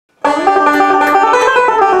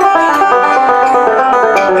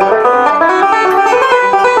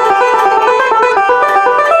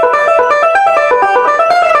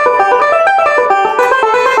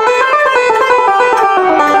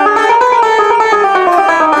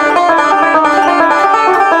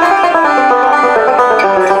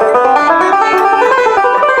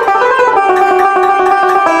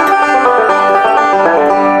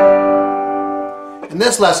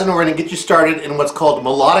this lesson, we're going to get you started in what's called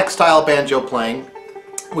melodic style banjo playing,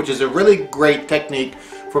 which is a really great technique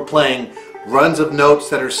for playing runs of notes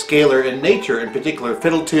that are scalar in nature, in particular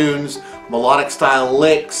fiddle tunes, melodic style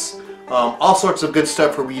licks, all sorts of good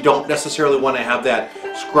stuff where you don't necessarily want to have that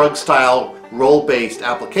scrug style roll-based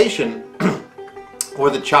application or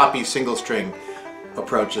the choppy single string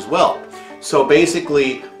approach as well. So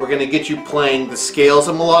basically we're going to get you playing the scales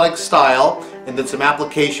of melodic style and then some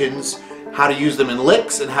applications, how to use them in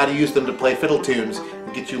licks and how to use them to play fiddle tunes,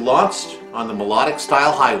 and get you launched on the melodic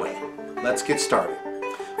style highway. Let's get started.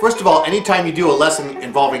 First of all, anytime you do a lesson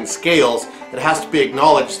involving scales, it has to be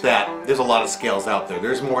acknowledged that there's a lot of scales out there.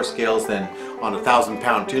 There's more scales than on a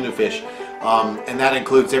 1,000-pound tuna fish, and that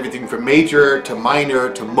includes everything from major to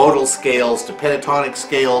minor to modal scales to pentatonic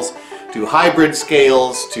scales to hybrid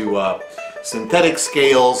scales to synthetic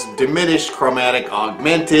scales, diminished, chromatic,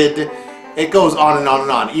 augmented. It goes on and on and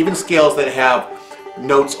on. Even scales that have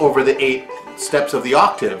notes over the 8 steps of the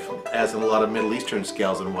octave, as in a lot of Middle Eastern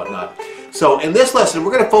scales and whatnot. So in this lesson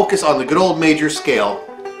we're going to focus on the good old major scale,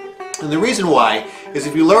 and the reason why is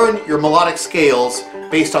if you learn your melodic scales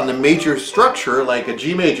based on the major structure like a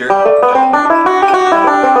G major,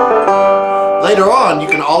 later on you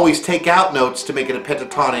can always take out notes to make it a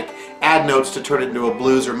pentatonic, add notes to turn it into a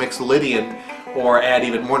blues or mixolydian, or add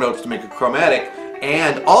even more notes to make a chromatic,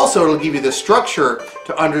 and also it'll give you the structure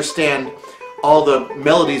to understand all the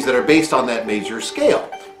melodies that are based on that major scale.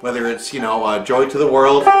 Whether it's, Joy to the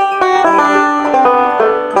World,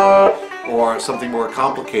 or something more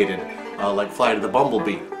complicated, like Fly to the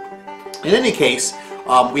Bumblebee. In any case,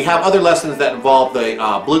 we have other lessons that involve the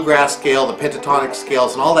bluegrass scale, the pentatonic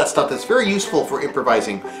scales, and all that stuff that's very useful for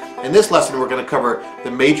improvising. In this lesson, we're going to cover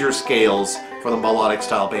the major scales for the melodic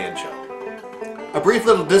style banjo. A brief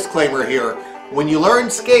little disclaimer here. When you learn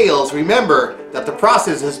scales, remember that the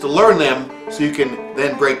process is to learn them so you can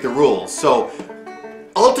then break the rules. So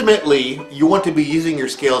ultimately, you want to be using your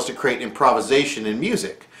scales to create improvisation in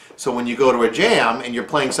music. So when you go to a jam and you're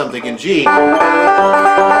playing something in G, you want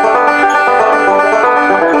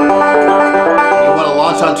to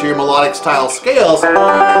launch onto your melodic style scales.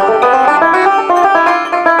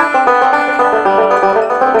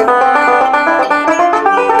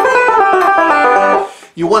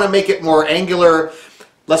 You want to make it more angular,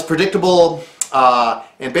 less predictable,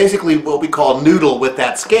 and basically what we call noodle with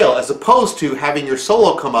that scale, as opposed to having your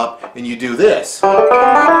solo come up and you do this. A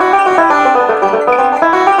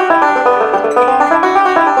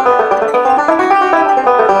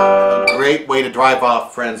great way to drive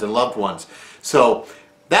off friends and loved ones. So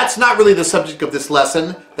that's not really the subject of this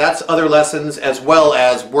lesson. That's other lessons, as well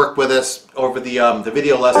as work with us over the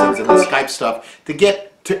video lessons and the Skype stuff to get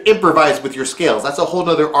to improvise with your scales. That's a whole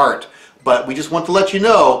other art. But we just want to let you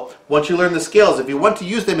know, once you learn the scales, if you want to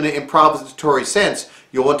use them in an improvisatory sense,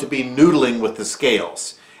 you'll want to be noodling with the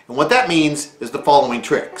scales. And what that means is the following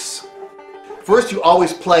tricks. First, you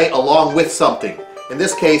always play along with something. In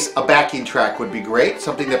this case, a backing track would be great,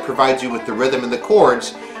 something that provides you with the rhythm and the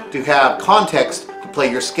chords to have context to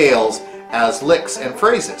play your scales as licks and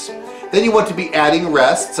phrases. Then you want to be adding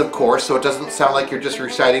rests, of course, so it doesn't sound like you're just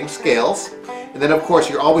reciting scales. And then of course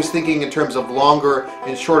you're always thinking in terms of longer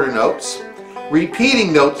and shorter notes,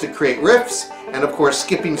 repeating notes to create riffs, and of course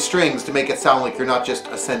skipping strings to make it sound like you're not just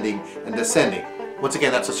ascending and descending. Once again,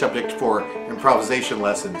 that's a subject for improvisation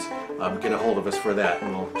lessons. Get a hold of us for that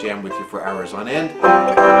and we'll jam with you for hours on end.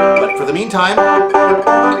 But for the meantime,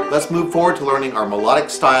 let's move forward to learning our melodic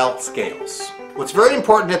style scales. What's very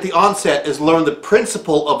important at the onset is learn the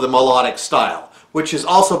principle of the melodic style, which has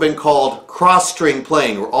also been called cross-string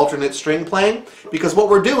playing or alternate string playing, because what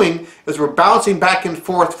we're doing is we're bouncing back and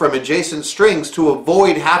forth from adjacent strings to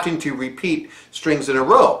avoid having to repeat strings in a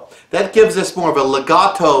row. That gives us more of a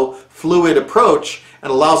legato, fluid approach and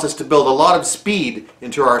allows us to build a lot of speed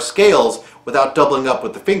into our scales without doubling up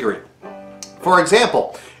with the fingering. For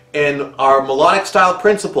example, in our melodic style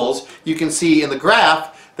principles, you can see in the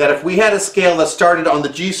graph that if we had a scale that started on the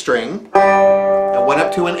G string and went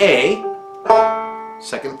up to an A,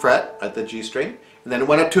 2nd fret at the G string, and then it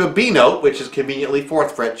went up to a B note, which is conveniently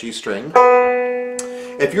 4th fret G string.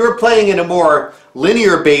 If you were playing in a more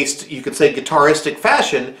linear based, you could say guitaristic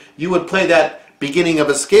fashion, you would play that beginning of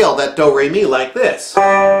a scale, that do re mi, like this.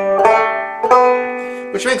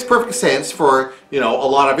 Which makes perfect sense for, a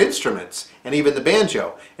lot of instruments, and even the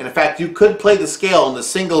banjo. And in fact, you could play the scale in the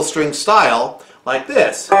single string style like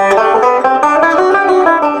this.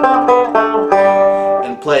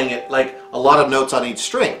 And playing it like a lot of notes on each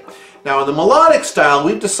string. Now in the melodic style,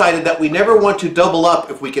 we've decided that we never want to double up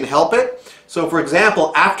if we can help it. So for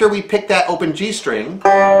example, after we pick that open G string,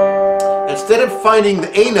 instead of finding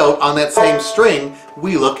the A note on that same string,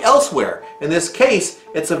 we look elsewhere. In this case,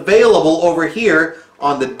 it's available over here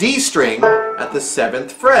on the D string at the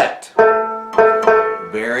 7th fret.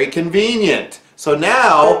 Very convenient. So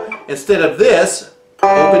now, instead of this,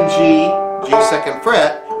 open G, G 2nd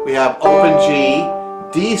fret, we have open G,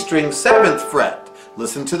 D string 7th fret.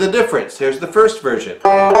 Listen to the difference. Here's the first version.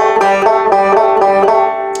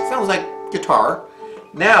 Sounds like guitar.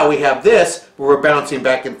 Now we have this where we're bouncing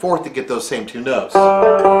back and forth to get those same two notes.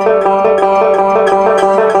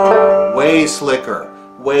 Way slicker,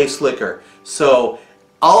 way slicker. So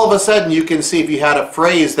all of a sudden you can see if you had a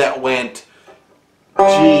phrase that went G,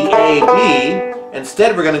 A, B,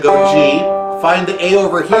 instead we're going to go G, find the A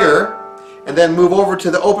over here, and then move over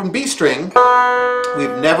to the open B string.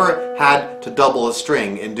 We've never had to double a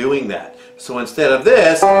string in doing that. So instead of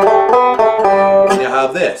this, you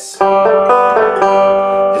have this.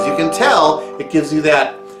 As you can tell, it gives you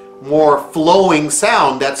that more flowing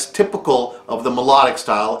sound that's typical of the melodic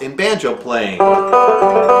style in banjo playing.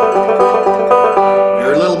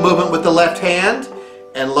 Your little movement with the left hand,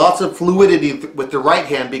 and lots of fluidity with the right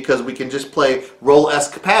hand because we can just play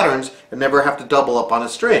roll-esque patterns and never have to double up on a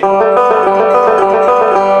string. And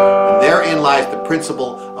therein lies the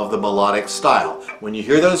principle of the melodic style. When you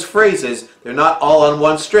hear those phrases, they're not all on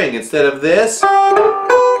one string. Instead of this,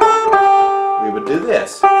 we would do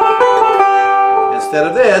this. Instead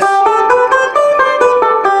of this,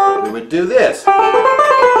 we would do this.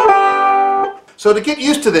 So to get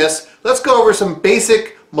used to this, let's go over some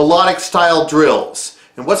basic melodic style drills.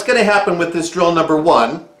 And what's going to happen with this drill number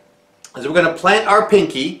 1 is we're going to plant our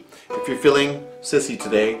pinky. If you're feeling sissy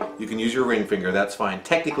today, you can use your ring finger, that's fine.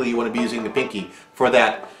 Technically you want to be using the pinky for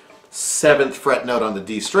that 7th fret note on the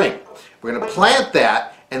D string. We're going to plant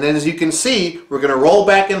that, and then as you can see, we're going to roll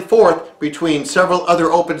back and forth between several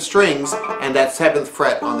other open strings and that 7th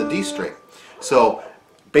fret on the D string. So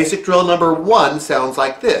basic drill number 1 sounds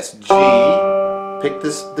like this. G, pick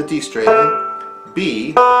the D string,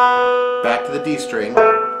 B, back to the D string,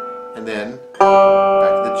 and then back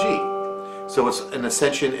to the G. So it's an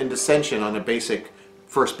ascension and descension on a basic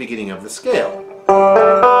first beginning of the scale.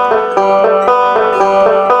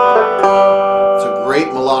 It's a great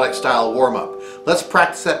melodic style warm-up. Let's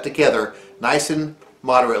practice that together nice and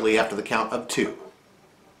moderately after the count of 2.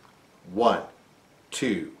 1,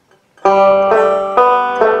 2.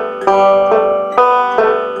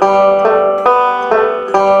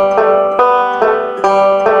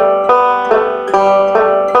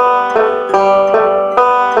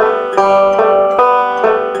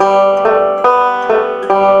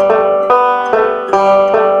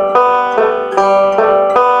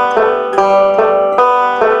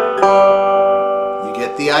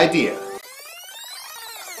 Idea.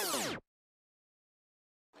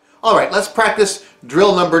 Alright, let's practice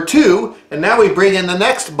drill number 2, and now we bring in the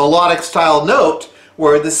next melodic style note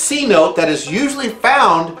where the C note that is usually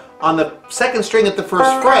found on the 2nd string at the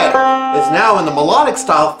 1st fret is now in the melodic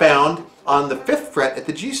style found on the 5th fret at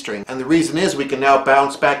the G string. And the reason is we can now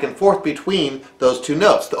bounce back and forth between those two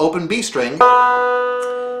notes, the open B string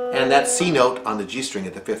and that C note on the G string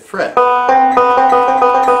at the 5th fret.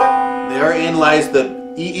 Therein lies the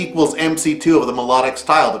E equals MC2 of the melodic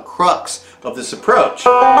style. The crux of this approach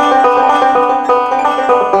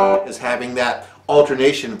is having that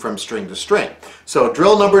alternation from string to string. So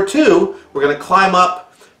drill number 2, we're going to climb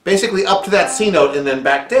up, basically up to that C note and then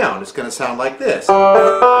back down. It's going to sound like this.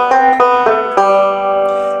 And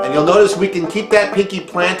you'll notice we can keep that pinky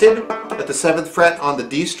planted at the 7th fret on the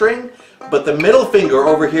D string, but the middle finger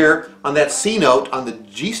over here on that C note on the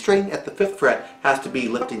G string at the 5th fret has to be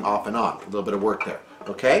lifting off and on. A little bit of work there.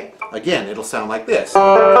 Okay? Again, it'll sound like this.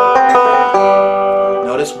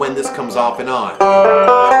 Notice when this comes off and on.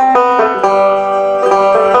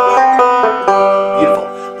 Beautiful.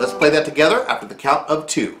 Let's play that together after the count of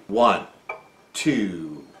 2. 1,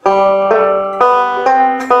 2.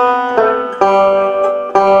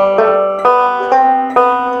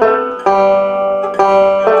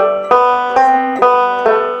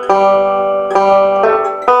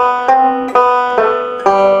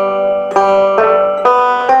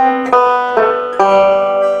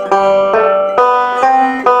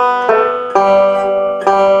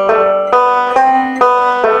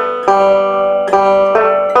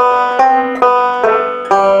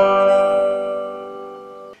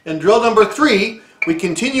 In drill number 3, we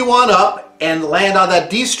continue on up and land on that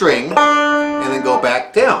D string and then go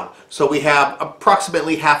back down. So we have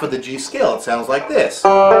approximately half of the G scale. It sounds like this.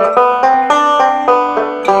 And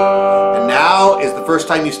now is the first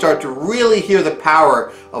time you start to really hear the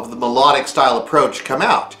power of the melodic style approach come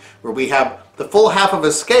out, where we have the full half of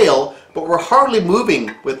a scale but we're hardly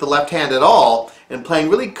moving with the left hand at all and playing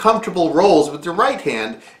really comfortable rolls with the right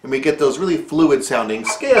hand, and we get those really fluid sounding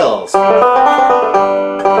scales.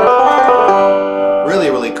 Really,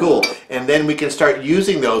 really cool. And then we can start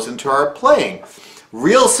using those into our playing.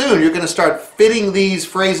 Real soon, you're going to start fitting these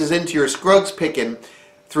phrases into your Scruggs picking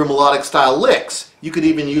through melodic style licks. You could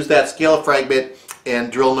even use that scale fragment in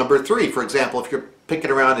drill number 3. For example, if you're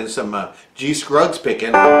picking around in some G Scruggs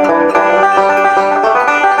picking,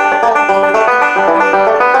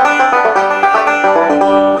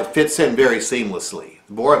 it fits in very seamlessly.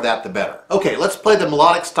 The more of that, the better. Okay, let's play the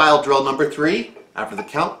melodic style drill number 3 after the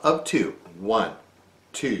count of 2. 1,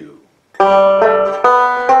 2.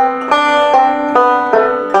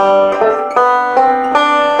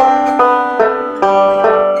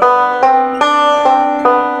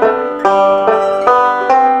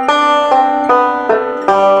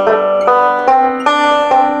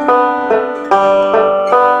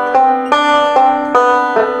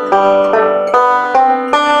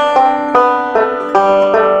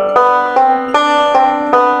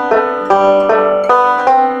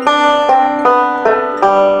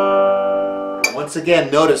 Once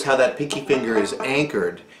again, notice how that pinky finger is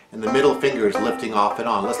anchored and the middle finger is lifting off and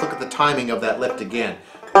on. Let's look at the timing of that lift again.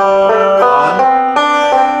 On,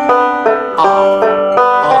 off,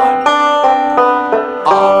 on,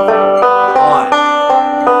 off,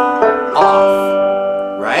 on,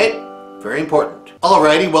 off. Right? Very important.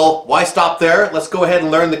 Alrighty, well, why stop there? Let's go ahead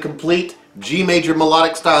and learn the complete G major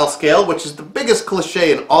melodic style scale, which is the biggest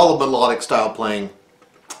cliche in all of melodic style playing.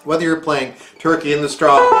 Whether you're playing Turkey in the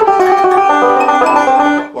Straw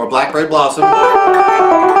or Blackberry Blossom,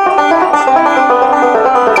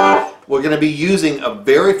 we're going to be using a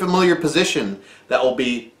very familiar position that will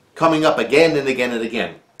be coming up again and again and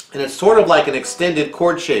again. And it's sort of like an extended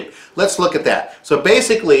chord shape. Let's look at that. So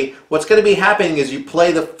basically, what's going to be happening is you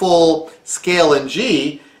play the full scale in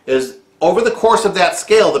G, is over the course of that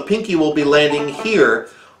scale, the pinky will be landing here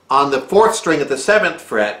on the 4th string at the 7th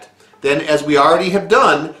fret. Then, as we already have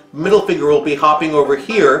done, middle finger will be hopping over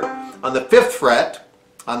here on the 5th fret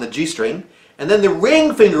on the G string, and then the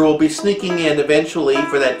ring finger will be sneaking in eventually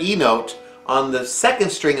for that E note on the 2nd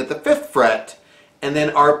string at the 5th fret, and then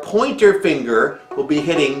our pointer finger will be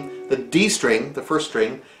hitting the D string, the 1st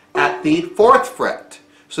string, at the 4th fret.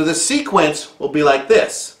 So the sequence will be like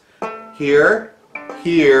this. Here,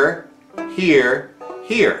 here, here,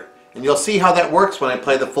 here. And you'll see how that works when I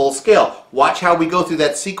play the full scale. Watch how we go through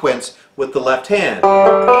that sequence with the left hand.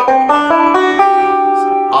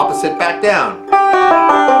 Opposite back down.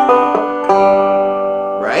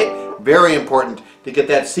 Right? Very important to get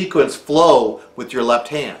that sequence flow with your left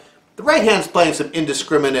hand. The right hand's playing some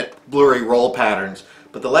indiscriminate, blurry roll patterns,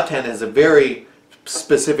 but the left hand has a very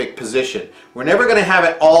specific position. We're never going to have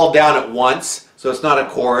it all down at once, so it's not a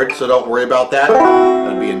chord, so don't worry about that.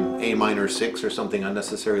 That would be an A minor 6 or something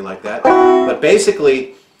unnecessary like that. But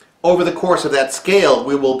basically, over the course of that scale,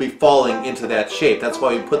 we will be falling into that shape. That's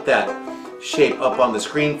why we put that shape up on the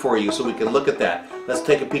screen for you so we can look at that. Let's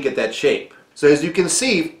take a peek at that shape. So as you can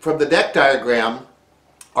see from the deck diagram,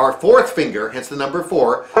 our 4th finger, hence the number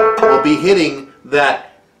 4, will be hitting that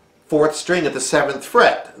 4th string at the 7th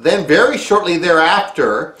fret. Then very shortly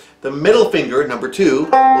thereafter, the middle finger, number 2,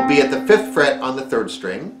 will be at the 5th fret on the 3rd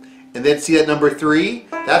string. And then see that number 3?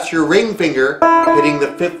 That's your ring finger hitting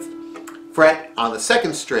the 5th fret on the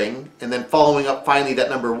 2nd string. And then following up finally, that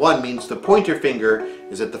number 1 means the pointer finger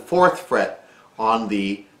is at the 4th fret on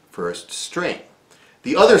the 1st string.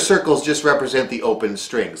 The other circles just represent the open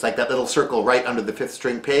strings. Like that little circle right under the 5th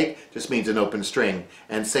string peg just means an open string.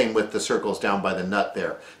 And same with the circles down by the nut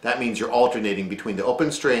there. That means you're alternating between the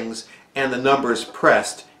open strings and the numbers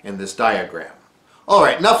pressed in this diagram.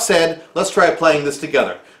 Alright, enough said. Let's try playing this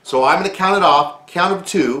together. So I'm going to count it off, count of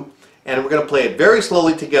 2, and we're going to play it very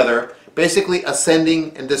slowly together, basically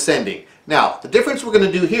ascending and descending. Now, the difference we're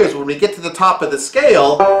going to do here is when we get to the top of the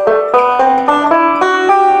scale, we're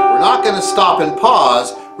not going to stop and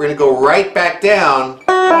pause. We're going to go right back down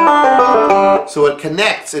so it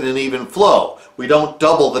connects in an even flow. We don't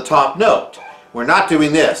double the top note. We're not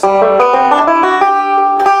doing this.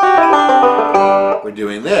 We're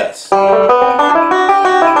doing this.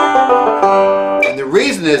 And the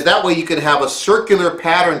reason is that way you can have a circular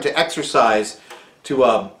pattern to exercise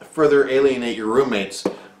to further alienate your roommates.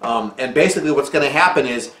 And basically what's going to happen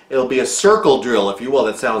is it'll be a circle drill, if you will,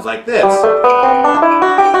 that sounds like this.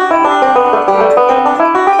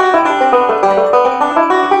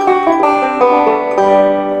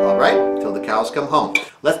 Alright, till the cows come home.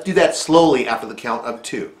 Let's do that slowly after the count of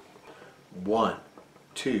 2. 1,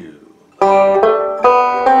 2.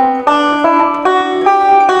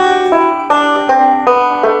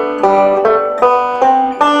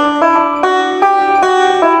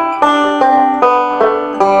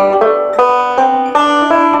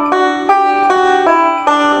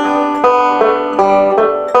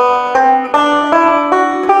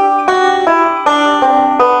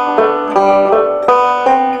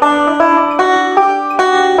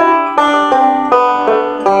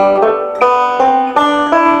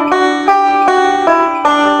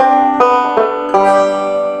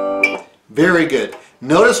 good.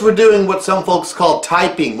 Notice we're doing what some folks call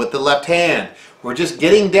typing with the left hand. We're just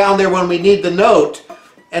getting down there when we need the note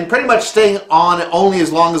and pretty much staying on only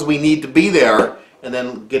as long as we need to be there and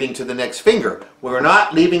then getting to the next finger. We're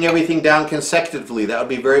not leaving everything down consecutively. That would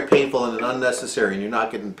be very painful and unnecessary, and you're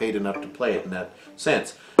not getting paid enough to play it in that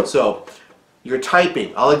sense. So you're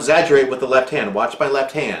typing. I'll exaggerate with the left hand. Watch my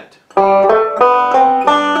left hand.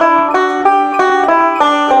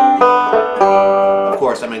 Of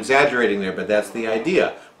course, I'm exaggerating there, but that's the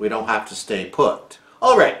idea. We don't have to stay put.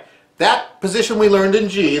 All right, that position we learned in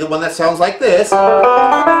G, the one that sounds like this,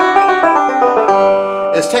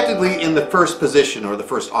 is technically in the first position, or the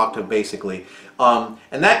first octave basically, and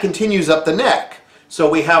that continues up the neck. So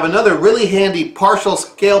we have another really handy partial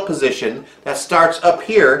scale position that starts up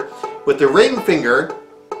here with the ring finger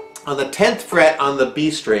on the 10th fret on the B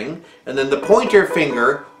string, and then the pointer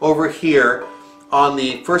finger over here on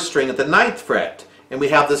the first string at the 9th fret. And we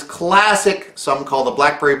have this classic, some call the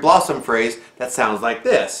blackberry blossom phrase, that sounds like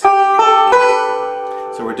this.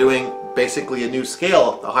 So we're doing basically a new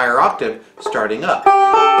scale, the higher octave, starting up.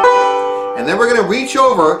 And then we're going to reach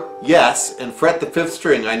over, yes, and fret the 5th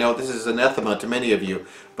string. I know this is anathema to many of you,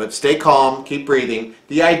 but stay calm, keep breathing.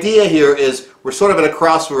 The idea here is we're sort of at a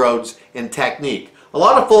crossroads in technique. A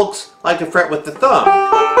lot of folks like to fret with the thumb.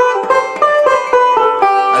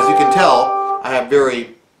 As you can tell, I have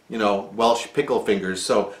very, Welsh pickle fingers,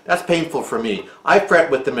 so that's painful for me. I fret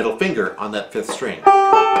with the middle finger on that 5th string.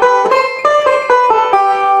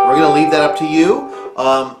 We're going to leave that up to you.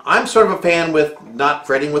 I'm sort of a fan with not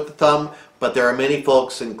fretting with the thumb, but there are many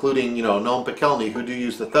folks, including, Noam Pikelny, who do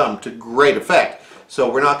use the thumb to great effect. So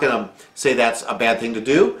we're not going to say that's a bad thing to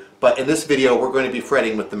do, but in this video we're going to be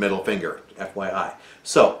fretting with the middle finger, FYI.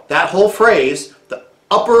 So that whole phrase, the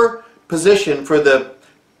upper position for the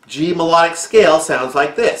G melodic scale sounds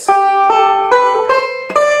like this.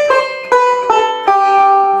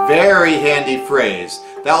 Very handy phrase.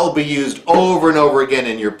 That will be used over and over again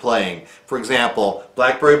in your playing. For example,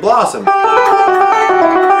 Blackberry Blossom.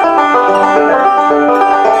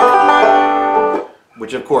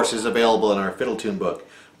 Which of course is available in our Fiddle Tune book.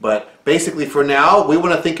 But basically for now, we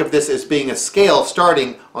want to think of this as being a scale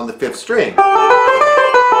starting on the 5th string.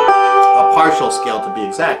 A partial scale to be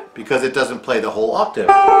exact, because it doesn't play the whole octave.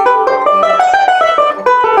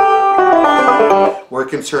 We're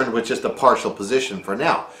concerned with just a partial position for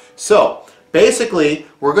now. So basically,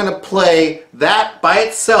 we're going to play that by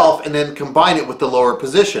itself and then combine it with the lower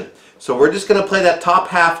position. So we're just going to play that top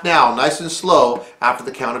half now, nice and slow, after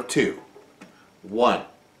the count of 2. 1,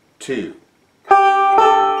 2.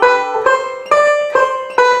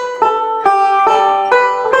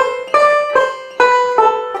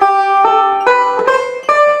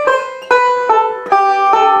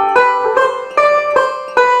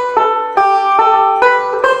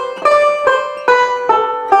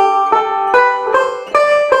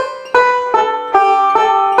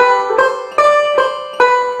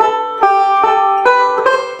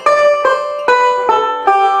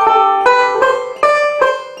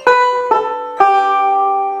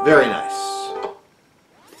 Very nice.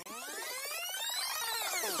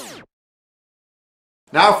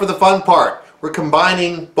 Now for the fun part. We're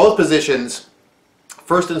combining both positions,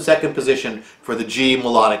 first and second position, for the G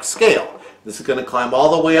melodic scale. This is going to climb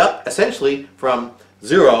all the way up, essentially from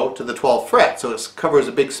 0 to the 12th fret, so it covers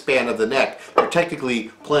a big span of the neck. You're technically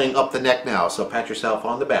playing up the neck now, so pat yourself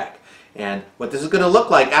on the back. And what this is going to look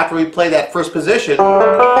like after we play that first position,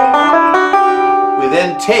 we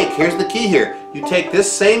then take, here's the key here, you take this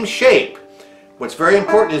same shape. What's very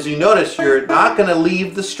important is you notice you're not going to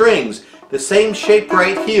leave the strings. The same shape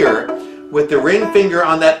right here with the ring finger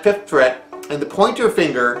on that 5th fret and the pointer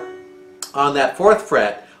finger on that 4th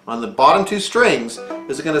fret on the bottom 2 strings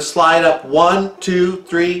is going to slide up 1, 2,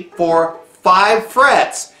 3, 4, 5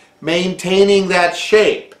 frets, maintaining that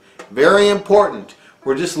shape. Very important.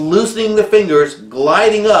 We're just loosening the fingers,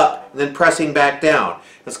 gliding up, and then pressing back down.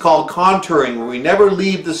 It's called contouring, where we never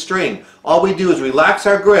leave the string. All we do is relax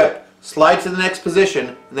our grip, slide to the next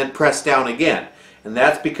position, and then press down again. And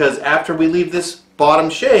that's because after we leave this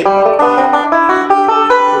bottom shape, we're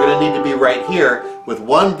going to need to be right here with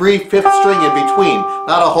one brief 5th string in between.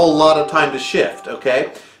 Not a whole lot of time to shift,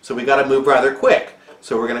 okay? So we got to move rather quick.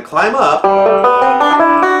 So we're going to climb up,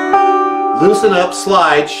 loosen up,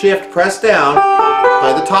 slide, shift, press down,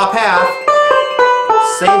 play the top half,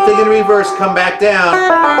 same thing in reverse, come back down,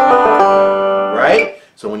 right?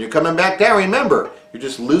 So when you're coming back down, remember, you're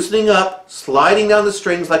just loosening up, sliding down the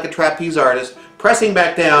strings like a trapeze artist, pressing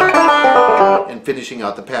back down, and finishing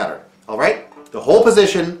out the pattern. All right? The whole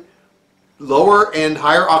position, lower and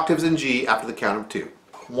higher octaves in G after the count of 2.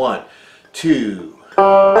 1, 2.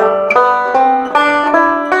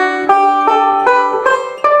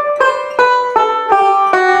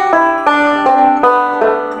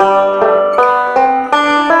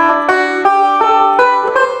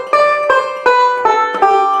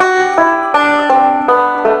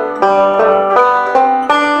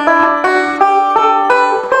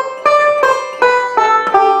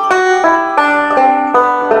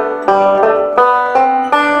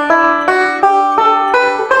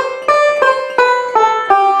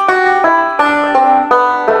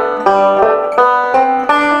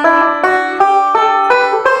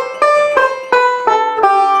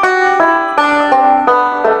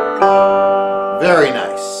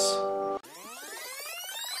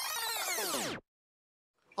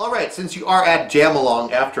 since you are at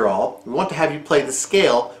JamAlong after all, we want to have you play the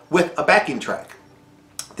scale with a backing track.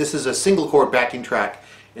 This is a single chord backing track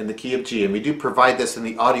in the key of G, and we do provide this in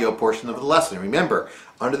the audio portion of the lesson. Remember,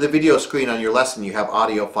 under the video screen on your lesson you have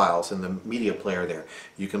audio files in the media player there.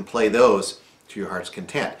 You can play those to your heart's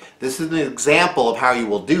content. This is an example of how you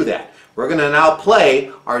will do that. We're going to now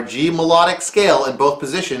play our G melodic scale in both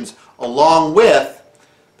positions along with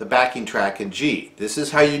the backing track in G. This is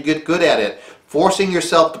how you get good at it, forcing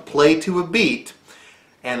yourself to play to a beat,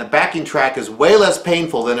 and a backing track is way less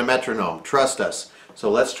painful than a metronome, trust us. So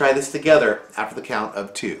let's try this together after the count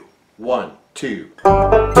of 2. 1, 2.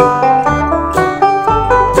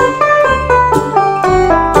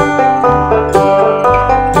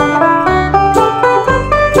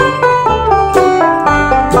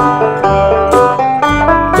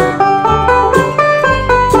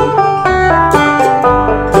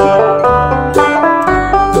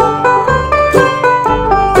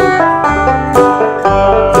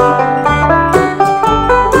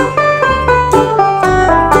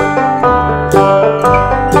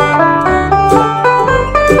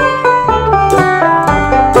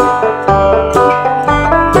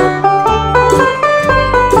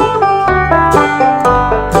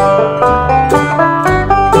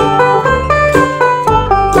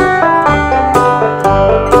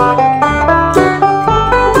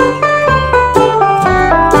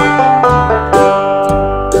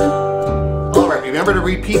 Remember to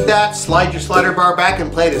repeat that, slide your slider bar back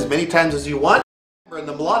and play it as many times as you want. In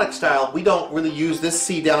the melodic style, we don't really use this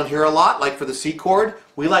C down here a lot, like for the C chord.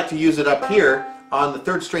 We like to use it up here on the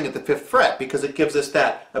 3rd string at the 5th fret because it gives us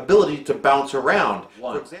that ability to bounce around.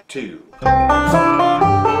 1, 2. Alright,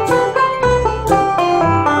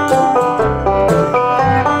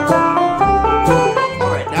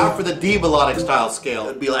 now for the D melodic style scale, it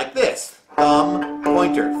would be like this. Thumb,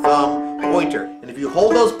 pointer, thumb, pointer. And if you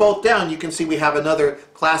hold those both down, you can see we have another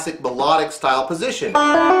classic melodic style position.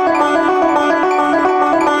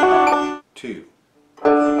 2.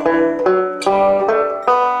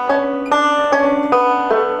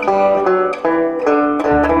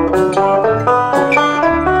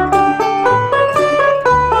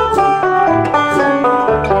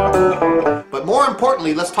 But more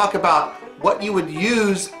importantly, let's talk about what you would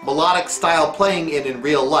use melodic style playing in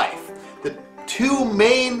real life. The 2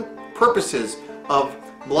 main purposes of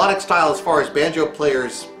melodic style as far as banjo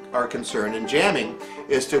players are concerned and jamming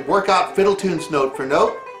is to work out fiddle tunes note for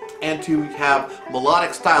note and to have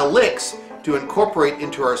melodic style licks to incorporate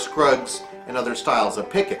into our scrugs and other styles of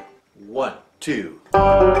picking. 1, 2.